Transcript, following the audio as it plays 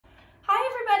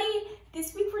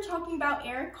talking about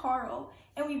Carle,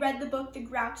 and we read the book, The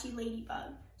Grouchy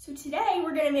Ladybug. So today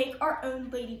we're gonna make our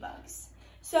own ladybugs.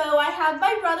 So I have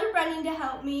my brother Brendan to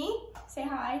help me. Say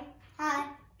hi. Hi.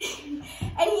 And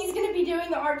he's gonna be doing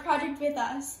the art project with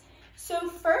us. So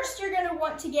first you're gonna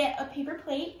want to get a paper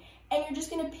plate and you're just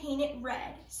gonna paint it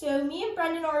red. So me and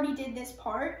Brendan already did this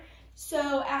part.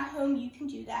 So at home you can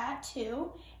do that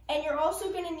too. And you're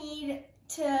also gonna need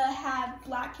to have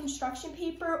black construction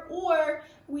paper, or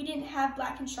we didn't have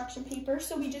black construction paper,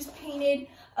 so we just painted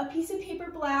a piece of paper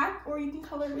black, or you can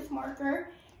color it with marker.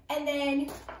 And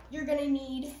then you're gonna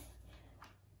need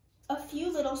a few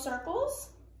little circles,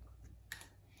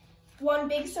 one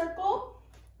big circle,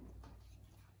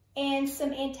 and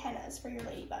some antennas for your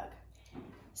ladybug.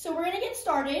 So we're gonna get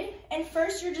started, and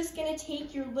first you're just gonna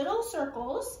take your little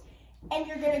circles and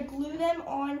you're gonna glue them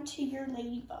onto your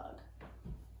ladybug.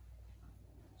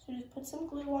 So just put some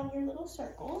glue on your little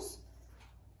circles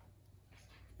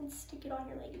and stick it on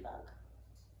your ladybug,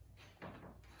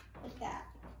 like that.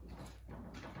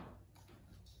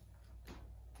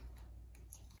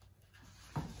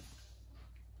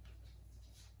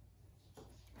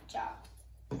 Good job.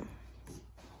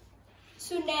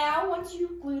 So now, once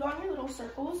you've glued on your little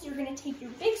circles, you're gonna take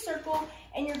your big circle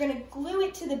and you're gonna glue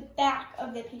it to the back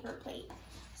of the paper plate.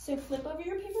 So flip over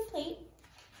your paper plate,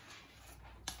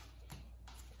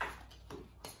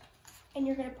 and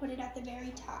you're gonna put it at the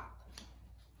very top.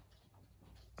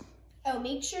 Oh,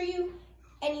 make sure you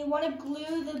wanna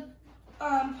glue the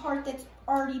part that's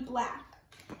already black.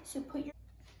 So put your,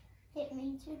 Hit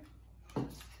me too.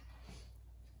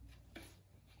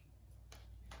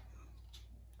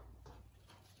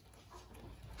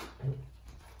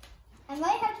 I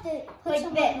might have to put like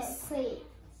some this. on the plate.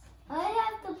 I might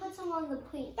have to put some on the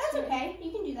plate. That's too. okay,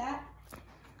 you can do that.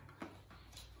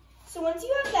 So once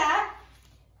you have that,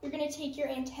 you're gonna take your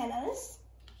antennas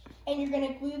and you're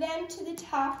gonna glue them to the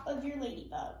top of your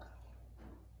ladybug.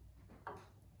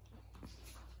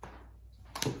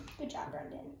 Good job,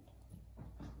 Brendan.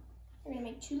 You're gonna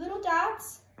make two little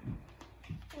dots and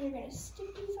you're gonna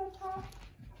stick these on top.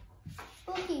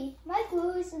 Okay, my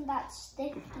glue isn't that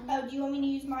sticky. Oh, do you want me to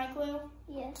use my glue?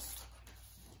 Yes.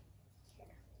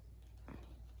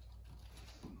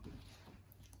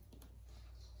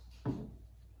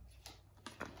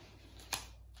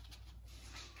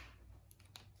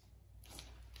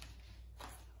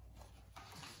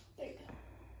 There you go.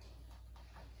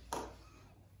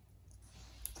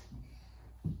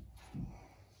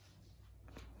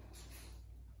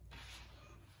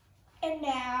 And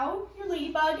now your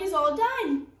ladybug is all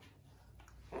done.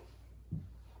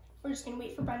 We're just gonna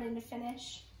wait for Brendan to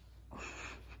finish.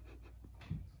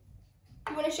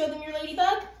 You wanna show them your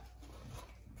ladybug?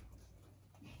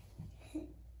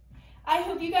 I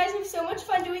hope you guys have so much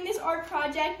fun doing this art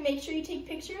project. Make sure you take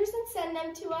pictures and send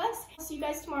them to us. I'll see you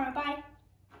guys tomorrow. Bye.